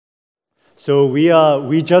So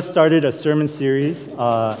we just started a sermon series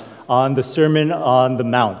on the Sermon on the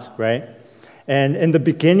Mount, right? And in the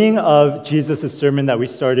beginning of Jesus' sermon that we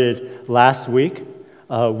started last week,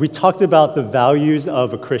 we talked about the values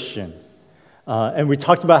of a Christian. And we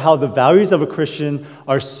talked about how the values of a Christian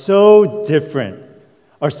are so different,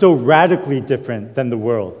 are so radically different than the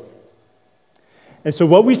world. And so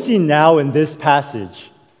what we see now in this passage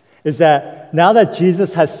is that now that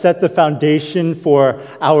Jesus has set the foundation for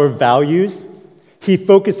our values, he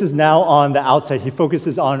focuses now on the outside. He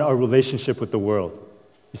focuses on our relationship with the world.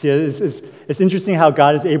 You see, it's interesting how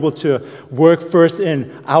God is able to work first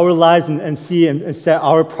in our lives and see and set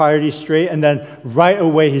our priorities straight, and then right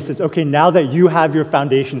away he says, okay, now that you have your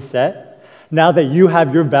foundation set, now that you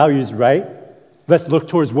have your values right, let's look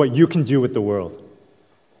towards what you can do with the world.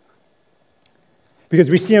 Because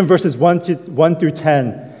we see in verses 1 through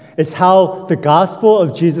 10, it's how the gospel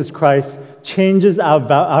of Jesus Christ changes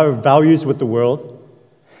our values with the world.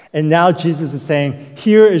 And now Jesus is saying,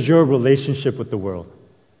 here is your relationship with the world.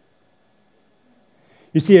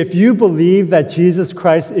 You see, if you believe that Jesus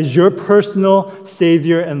Christ is your personal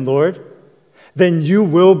Savior and Lord, then you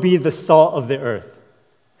will be the salt of the earth.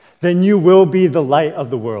 Then you will be the light of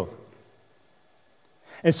the world.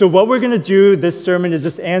 And so what we're going to do this sermon is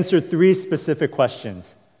just answer three specific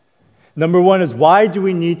questions. Number one is, why do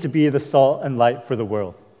we need to be the salt and light for the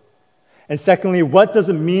world? And secondly, what does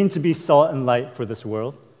it mean to be salt and light for this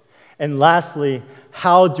world? And lastly,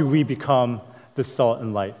 how do we become the salt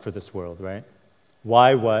and light for this world, right?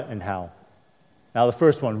 Why, what, and how? Now the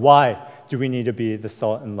first one, why do we need to be the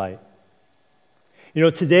salt and light? You know,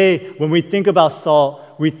 today, when we think about salt,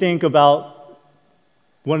 we think about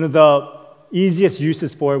one of the easiest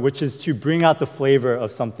uses for it, which is to bring out the flavor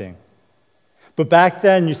of something. But back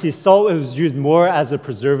then, you see, salt was used more as a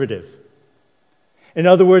preservative. In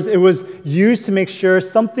other words, it was used to make sure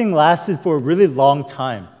something lasted for a really long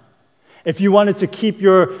time. If you wanted to keep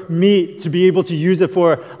your meat to be able to use it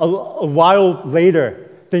for a while later,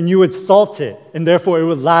 then you would salt it, and therefore it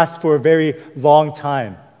would last for a very long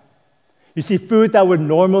time. You see, food that would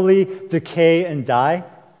normally decay and die,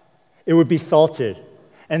 it would be salted,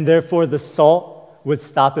 and therefore the salt would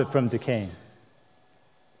stop it from decaying.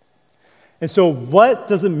 And so what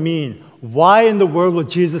does it mean? Why in the world would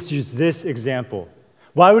Jesus use this example?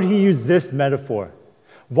 Why would he use this metaphor?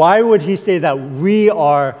 Why would he say that we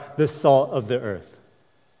are the salt of the earth?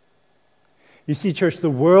 You see, church, the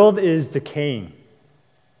world is decaying.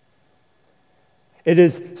 It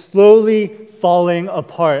is slowly falling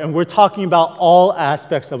apart, and we're talking about all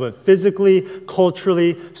aspects of it, physically,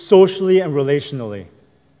 culturally, socially, and relationally.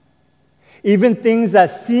 Even things that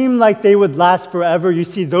seem like they would last forever, you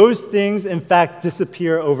see, those things, in fact,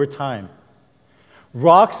 disappear over time.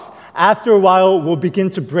 Rocks, after a while, will begin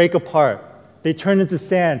to break apart. They turn into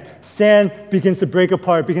sand. Sand begins to break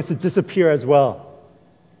apart, begins to disappear as well.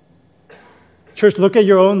 Church, look at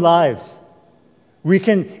your own lives. We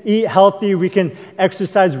can eat healthy, we can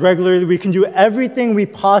exercise regularly, we can do everything we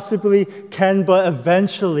possibly can, but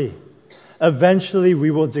eventually we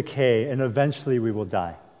will decay, and eventually we will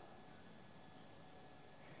die.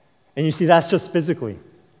 And you see, that's just physically.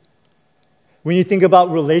 When you think about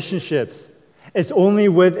relationships, it's only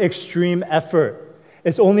with extreme effort,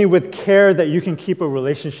 it's only with care that you can keep a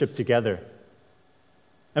relationship together.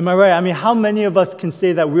 Am I right? I mean, how many of us can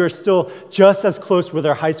say that we are still just as close with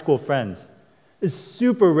our high school friends? It's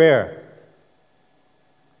super rare.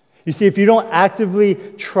 You see, if you don't actively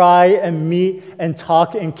try and meet and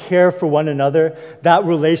talk and care for one another, that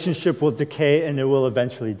relationship will decay and it will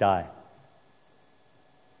eventually die.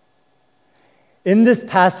 In this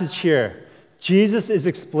passage here, Jesus is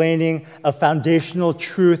explaining a foundational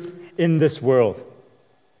truth in this world.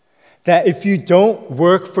 That if you don't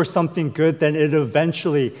work for something good, then it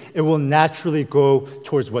will naturally go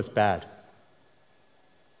towards what's bad.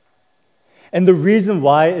 And the reason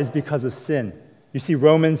why is because of sin. You see,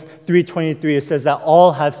 Romans 3:23, it says that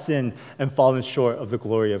all have sinned and fallen short of the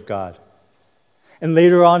glory of God. And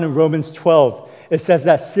later on in Romans 12, it says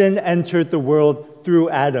that sin entered the world through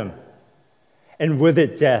Adam, and with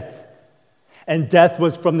it death. And death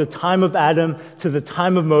was from the time of Adam to the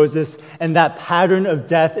time of Moses, and that pattern of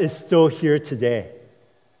death is still here today.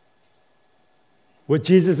 What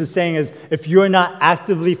Jesus is saying is, if you're not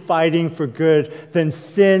actively fighting for good, then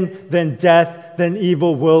sin, then death, then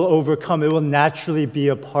evil will overcome. It will naturally be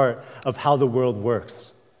a part of how the world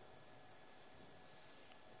works.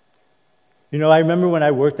 You know, I remember when I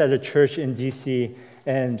worked at a church in DC,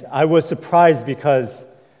 and I was surprised because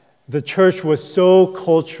the church was so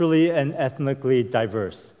culturally and ethnically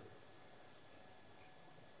diverse.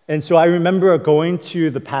 And so I remember going to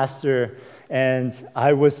the pastor and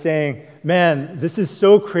I was saying, man, this is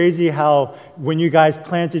so crazy how when you guys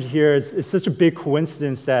planted here, it's such a big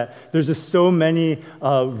coincidence that there's just so many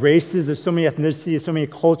races, there's so many ethnicities, so many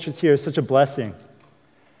cultures here. It's such a blessing.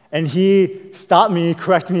 And he stopped me,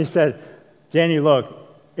 corrected me, he said, Danny,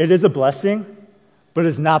 look, it is a blessing, but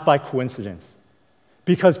it's not by coincidence.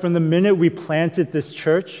 Because from the minute we planted this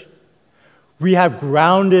church, we have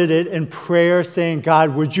grounded it in prayer, saying,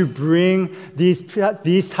 God, would you bring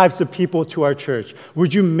these types of people to our church?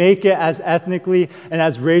 Would you make it as ethnically and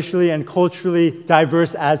as racially and culturally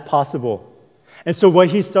diverse as possible? And so what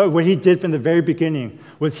he did from the very beginning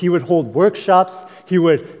was he would hold workshops, he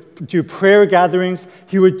would do prayer gatherings,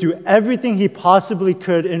 he would do everything he possibly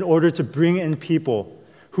could in order to bring in people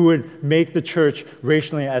who would make the church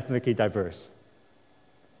racially and ethnically diverse.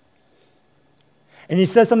 And he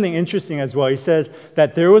said something interesting as well. He said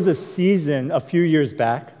that there was a season a few years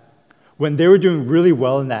back when they were doing really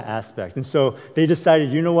well in that aspect. And so they decided,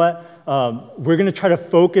 you know what, we're going to try to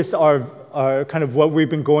focus our kind of what we've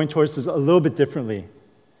been going towards a little bit differently.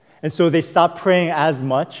 And so they stopped praying as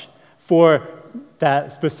much for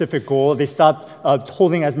that specific goal. They stopped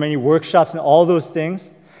holding as many workshops and all those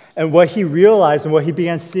things. And what he realized and what he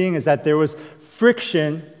began seeing is that there was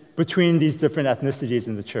friction between these different ethnicities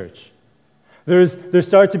in the church. There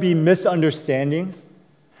started to be misunderstandings.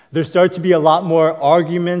 There started to be a lot more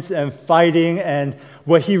arguments and fighting. And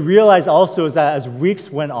what he realized also is that as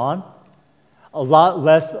weeks went on, a lot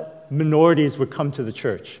less minorities would come to the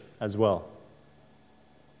church as well.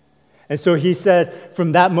 And so he said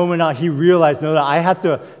from that moment on, he realized, no, I have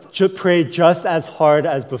to pray just as hard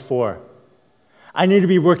as before. I need to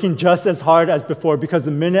be working just as hard as before, because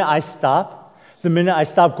the minute I stop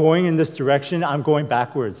going in this direction, I'm going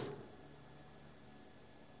backwards.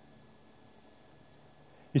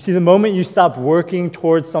 You see, the moment you stop working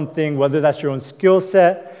towards something, whether that's your own skill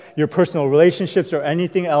set, your personal relationships, or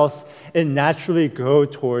anything else, it naturally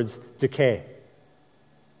goes towards decay.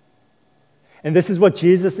 And this is what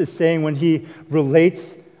Jesus is saying when he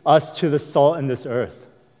relates us to the salt in this earth.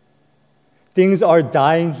 Things are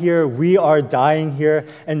dying here, we are dying here,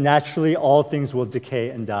 and naturally all things will decay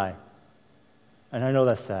and die. And I know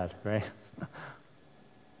that's sad, right?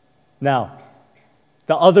 Now,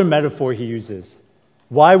 the other metaphor he uses.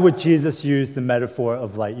 Why would Jesus use the metaphor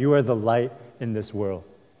of light? You are the light in this world.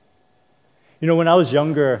 You know, when I was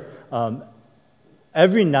younger,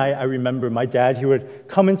 every night I remember my dad, he would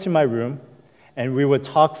come into my room and we would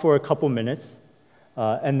talk for a couple minutes,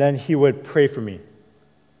 and then he would pray for me.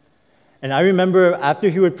 And I remember after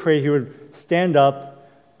he would pray, he would stand up,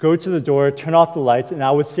 go to the door, turn off the lights, and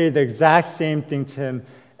I would say the exact same thing to him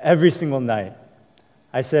every single night.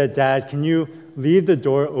 I said, Dad, can you leave the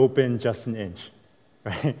door open just an inch?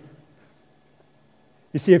 Right?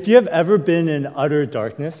 You see, if you have ever been in utter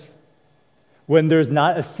darkness, when there's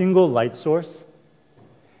not a single light source,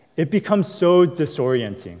 it becomes so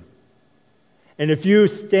disorienting. And if you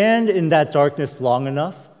stand in that darkness long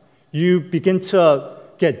enough, you begin to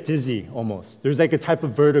get dizzy almost. There's like a type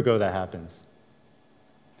of vertigo that happens.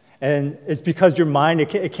 And it's because your mind,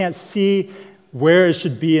 it can't see where it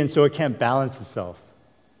should be, and so it can't balance itself.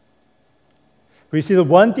 But you see, the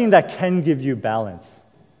one thing that can give you balance,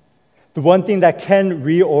 the one thing that can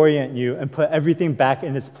reorient you and put everything back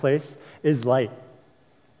in its place is light.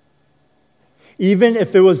 Even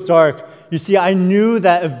if it was dark, you see, I knew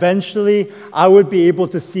that eventually I would be able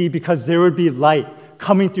to see because there would be light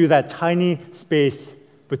coming through that tiny space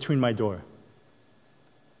between my door.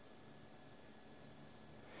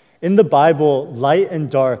 In the Bible, light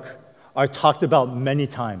and dark are talked about many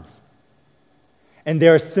times. And they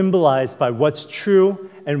are symbolized by what's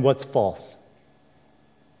true and what's false.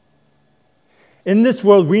 In this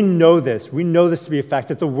world, we know this to be a fact,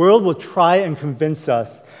 that the world will try and convince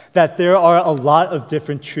us that there are a lot of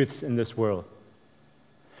different truths in this world.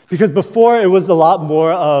 Because before, it was a lot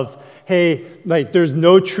more of, hey, like there's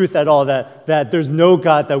no truth at all, that there's no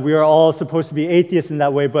God, that we are all supposed to be atheists in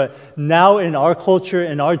that way. But now in our culture,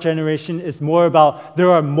 in our generation, it's more about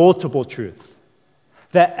there are multiple truths,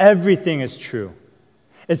 that everything is true.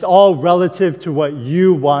 It's all relative to what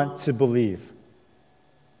you want to believe.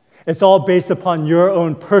 It's all based upon your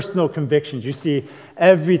own personal convictions. You see,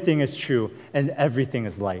 everything is true and everything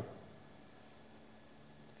is light.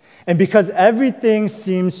 And because everything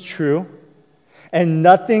seems true and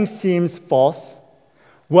nothing seems false,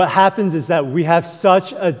 what happens is that we have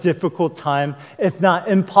such a difficult time, if not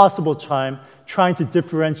impossible time, trying to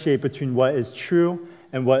differentiate between what is true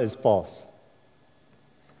and what is false.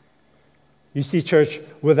 You see, church,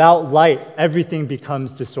 without light, everything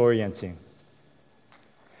becomes disorienting.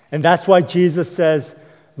 And that's why Jesus says,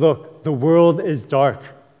 look, the world is dark.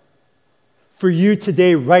 For you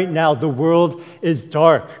today, right now, the world is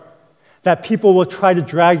dark, that people will try to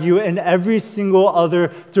drag you in every single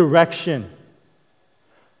other direction.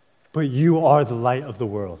 But you are the light of the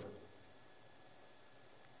world.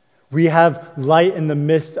 We have light in the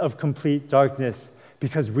midst of complete darkness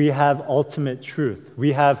because we have ultimate truth.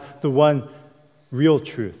 We have the one real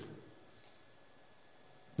truth.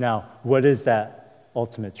 Now, what is that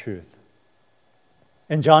ultimate truth?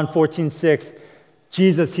 In John 14:6,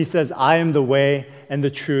 Jesus, he says, I am the way and the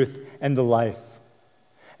truth and the life.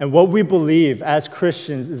 And what we believe as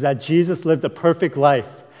Christians is that Jesus lived a perfect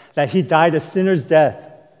life, that he died a sinner's death,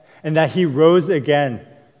 and that he rose again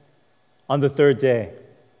on the third day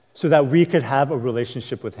so that we could have a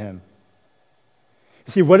relationship with him.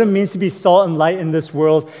 You see, what it means to be salt and light in this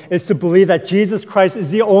world is to believe that Jesus Christ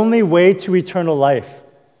is the only way to eternal life,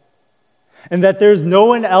 and that there's no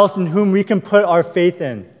one else in whom we can put our faith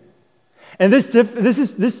in. And this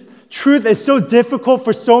truth is so difficult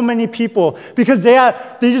for so many people because they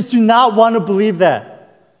just do not want to believe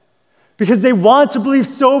that. Because they want to believe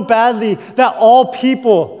so badly that all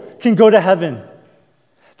people can go to heaven.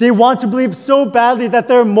 They want to believe so badly that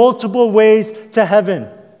there are multiple ways to heaven.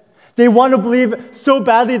 They want to believe so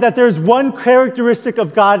badly that there's one characteristic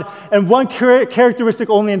of God and one characteristic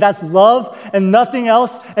only, and that's love and nothing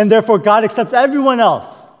else, and therefore God accepts everyone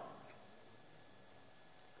else.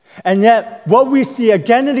 And yet, what we see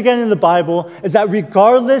again and again in the Bible is that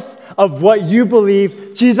regardless of what you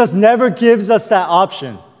believe, Jesus never gives us that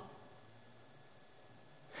option.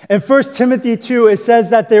 In 1 Timothy 2, it says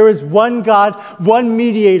that there is one God, one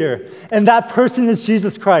mediator, and that person is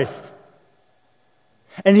Jesus Christ.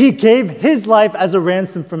 And he gave his life as a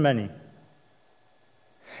ransom for many.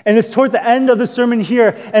 And it's toward the end of the sermon here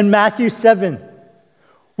in Matthew 7,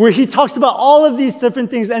 where he talks about all of these different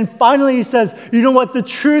things, and finally he says, you know what, the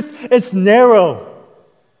truth, it's narrow.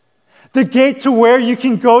 The gate to where you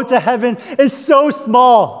can go to heaven is so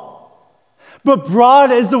small. But broad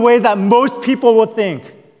is the way that most people will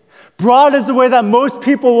think. Broad is the way that most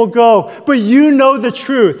people will go, but you know the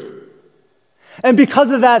truth. And because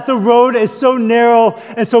of that, the road is so narrow,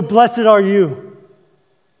 and so blessed are you.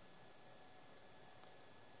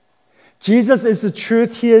 Jesus is the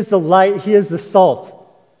truth, he is the light, he is the salt.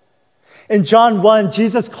 In John 1,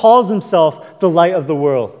 Jesus calls himself the light of the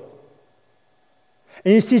world.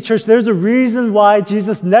 And you see, church, there's a reason why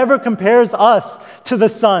Jesus never compares us to the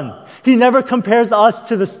sun. He never compares us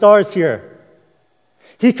to the stars here.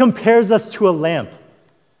 He compares us to a lamp.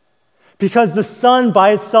 Because the sun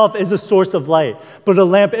by itself is a source of light, but a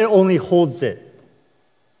lamp, it only holds it.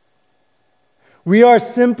 We are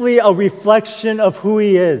simply a reflection of who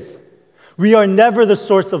he is. We are never the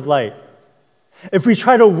source of light. If we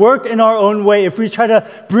try to work in our own way, if we try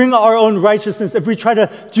to bring our own righteousness, if we try to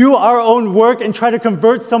do our own work and try to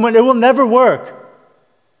convert someone, it will never work.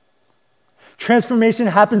 Transformation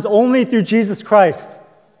happens only through Jesus Christ.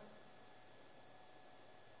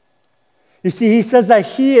 You see, he says that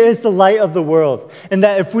he is the light of the world, and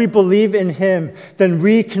that if we believe in him, then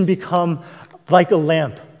we can become like a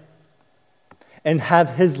lamp and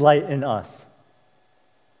have his light in us.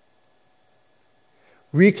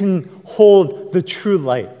 We can hold the true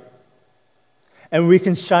light, and we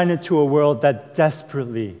can shine it to a world that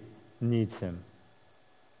desperately needs him.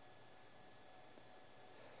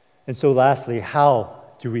 And so lastly, how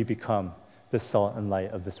do we become the salt and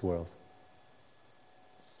light of this world?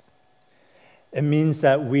 It means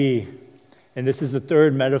that we, and this is the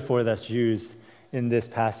third metaphor that's used in this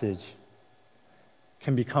passage,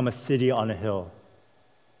 can become a city on a hill.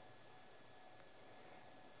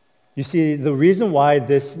 You see, the reason why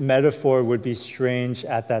this metaphor would be strange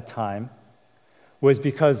at that time was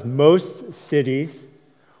because most cities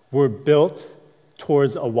were built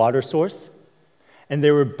towards a water source, and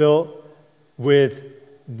they were built with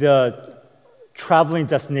the traveling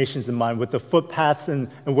destinations in mind, with the footpaths and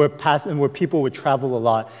where people would travel a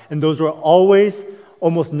lot. And those were always,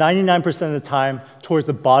 almost 99% of the time, towards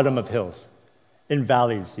the bottom of hills, in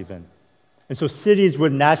valleys even. And so cities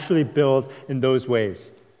would naturally build in those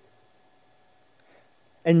ways.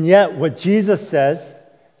 And yet, what Jesus says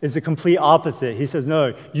is the complete opposite. He says,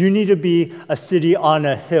 no, you need to be a city on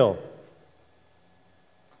a hill.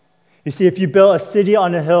 You see, if you built a city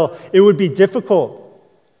on a hill, it would be difficult.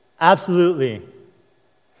 Absolutely.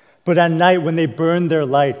 But at night, when they burned their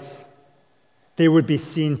lights, they would be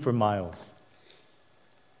seen for miles.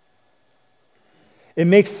 It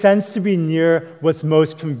makes sense to be near what's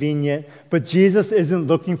most convenient, but Jesus isn't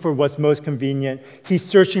looking for what's most convenient. He's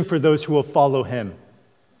searching for those who will follow him.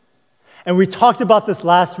 And we talked about this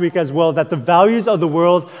last week as well, that the values of the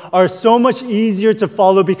world are so much easier to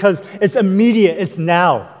follow because it's immediate, it's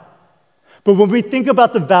now. But when we think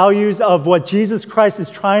about the values of what Jesus Christ is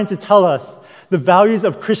trying to tell us, the values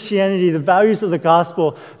of Christianity, the values of the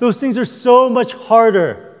gospel, those things are so much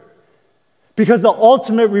harder because the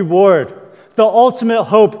ultimate reward, the ultimate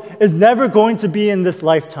hope is never going to be in this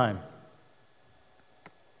lifetime.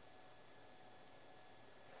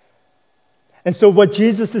 And so what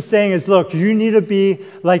Jesus is saying is, look, you need to be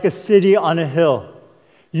like a city on a hill.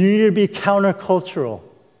 You need to be countercultural.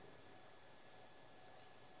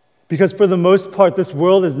 Because for the most part, this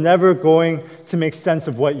world is never going to make sense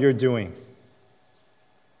of what you're doing.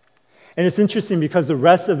 And it's interesting because the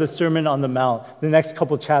rest of the Sermon on the Mount, the next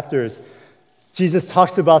couple chapters, Jesus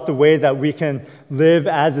talks about the way that we can live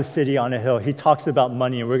as a city on a hill. He talks about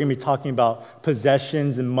money, and we're going to be talking about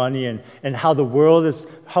possessions and money and how the world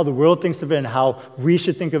thinks of it and how we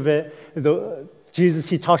should think of it. Jesus,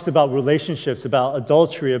 he talks about relationships, about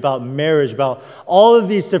adultery, about marriage, about all of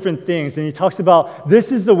these different things. And he talks about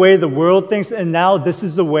this is the way the world thinks, and now this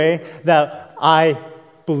is the way that I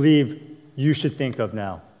believe you should think of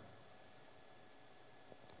now.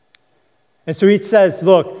 And so he says,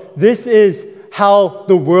 look, this is how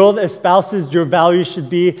the world espouses your values should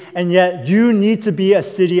be, and yet you need to be a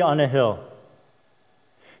city on a hill.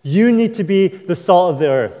 You need to be the salt of the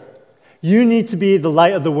earth. You need to be the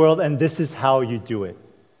light of the world, and this is how you do it.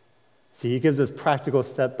 See, he gives us practical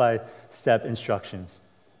step-by-step instructions.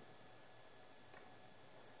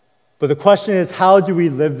 But the question is, how do we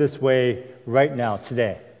live this way right now,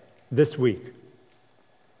 today, this week?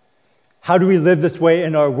 How do we live this way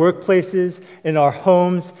in our workplaces, in our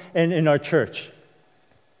homes, and in our church?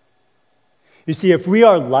 You see, if we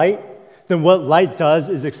are light, then what light does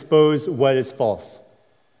is expose what is false.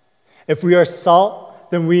 If we are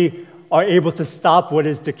salt, then we are able to stop what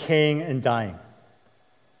is decaying and dying.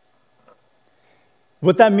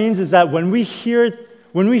 What that means is that when we hear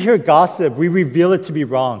gossip, we reveal it to be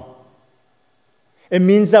wrong. It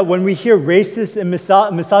means that when we hear racist and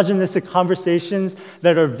misogynistic conversations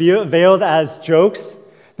that are veiled as jokes,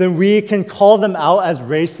 then we can call them out as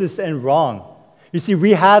racist and wrong. You see,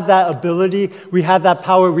 we have that ability, we have that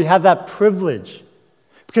power, we have that privilege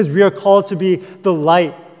because we are called to be the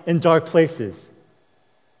light in dark places.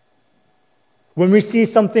 When we see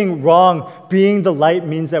something wrong, being the light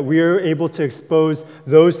means that we are able to expose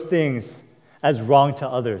those things as wrong to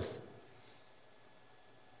others.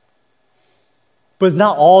 But it's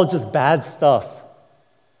not all just bad stuff.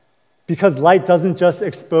 Because light doesn't just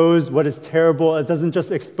expose what is terrible, it doesn't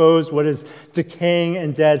just expose what is decaying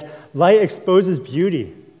and dead. Light exposes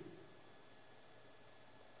beauty.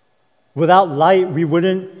 Without light, we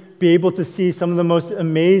wouldn't be able to see some of the most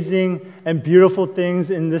amazing and beautiful things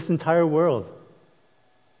in this entire world.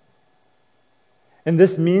 And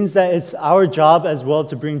this means that it's our job as well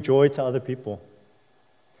to bring joy to other people.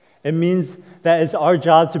 It means that it's our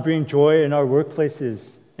job to bring joy in our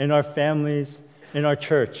workplaces, in our families, in our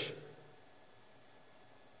church.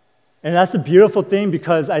 And that's a beautiful thing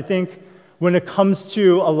because I think when it comes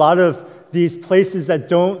to a lot of these places a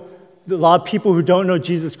lot of people who don't know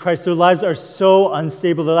Jesus Christ, their lives are so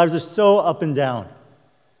unstable, their lives are so up and down.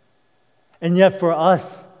 And yet for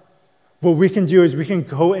us, what we can do is we can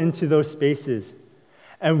go into those spaces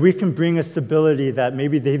and we can bring a stability that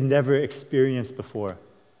maybe they've never experienced before.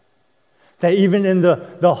 That even in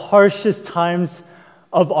the harshest times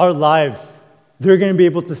of our lives, they're going to be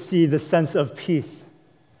able to see the sense of peace.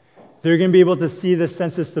 They're going to be able to see the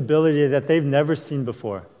sense of stability that they've never seen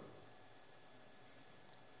before.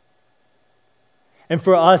 And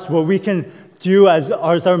for us, what we can do as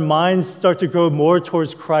our minds start to go more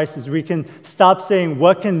towards Christ is we can stop saying,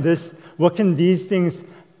 how can these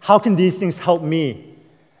things help me?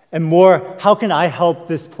 And more, how can I help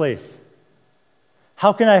this place?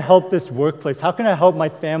 How can I help this workplace? How can I help my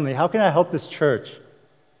family? How can I help this church?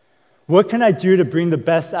 What can I do to bring the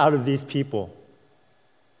best out of these people?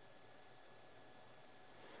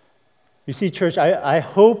 You see, church, I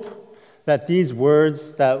hope that these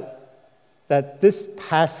words, that this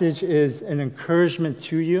passage is an encouragement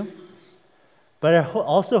to you, but I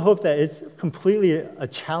also hope that it's completely a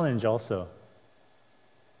challenge also.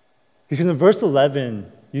 Because in verse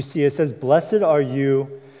 11, you see it says, "Blessed are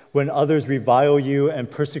you when others revile you and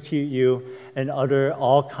persecute you and utter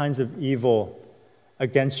all kinds of evil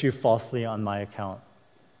against you falsely on my account."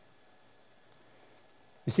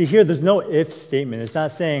 You see, here there's no if statement. It's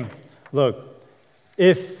not saying, look,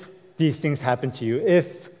 if these things happen to you,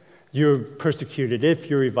 if you're persecuted, if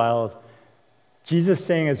you're reviled. Jesus is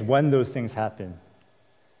saying is when those things happen.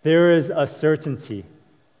 There is a certainty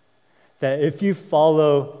that if you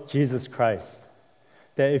follow Jesus Christ,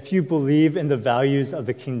 that if you believe in the values of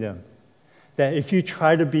the kingdom, that if you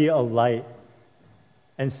try to be a light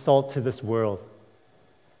and salt to this world,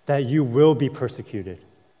 that you will be persecuted.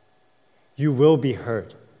 You will be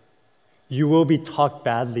hurt. You will be talked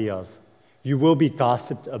badly of. You will be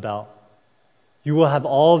gossiped about. You will have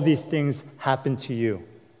all of these things happen to you.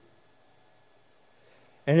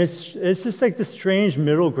 And it's just like the strange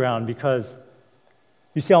middle ground, because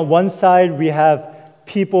you see, on one side, we have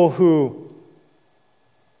people who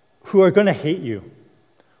are going to hate you,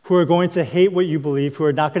 who are going to hate what you believe, who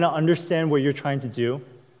are not going to understand what you're trying to do.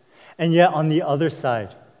 And yet, on the other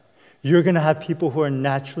side, you're going to have people who are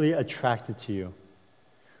naturally attracted to you,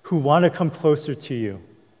 who want to come closer to you,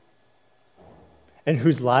 and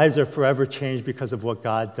whose lives are forever changed because of what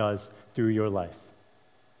God does through your life.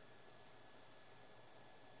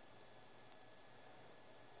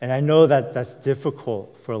 And I know that that's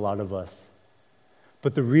difficult for a lot of us.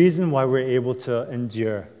 But the reason why we're able to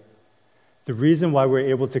endure, the reason why we're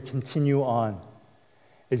able to continue on,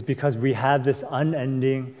 is because we have this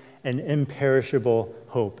unending and imperishable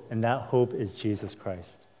hope, and that hope is Jesus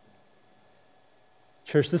Christ.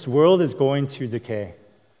 Church, this world is going to decay.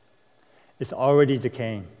 It's already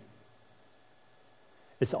decaying.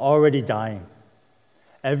 It's already dying.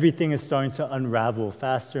 Everything is starting to unravel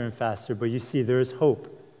faster and faster, but you see, there is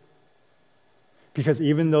hope. Because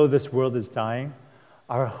even though this world is dying,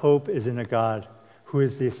 our hope is in a God who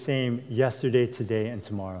is the same yesterday, today, and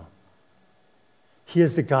tomorrow. He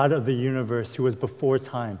is the God of the universe who was before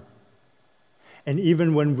time. And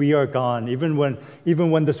even when we are gone, even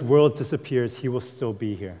when this world disappears, he will still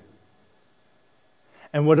be here.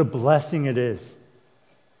 And what a blessing it is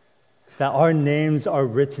that our names are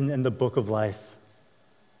written in the book of life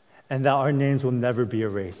and that our names will never be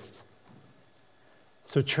erased.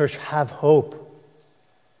 So, church, have hope.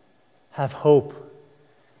 Have hope.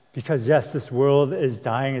 Because yes, this world is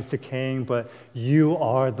dying, it's decaying, but you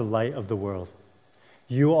are the light of the world.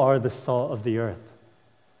 You are the salt of the earth.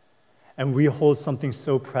 And we hold something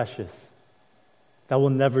so precious that will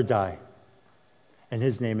never die. And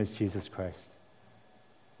his name is Jesus Christ.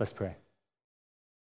 Let's pray.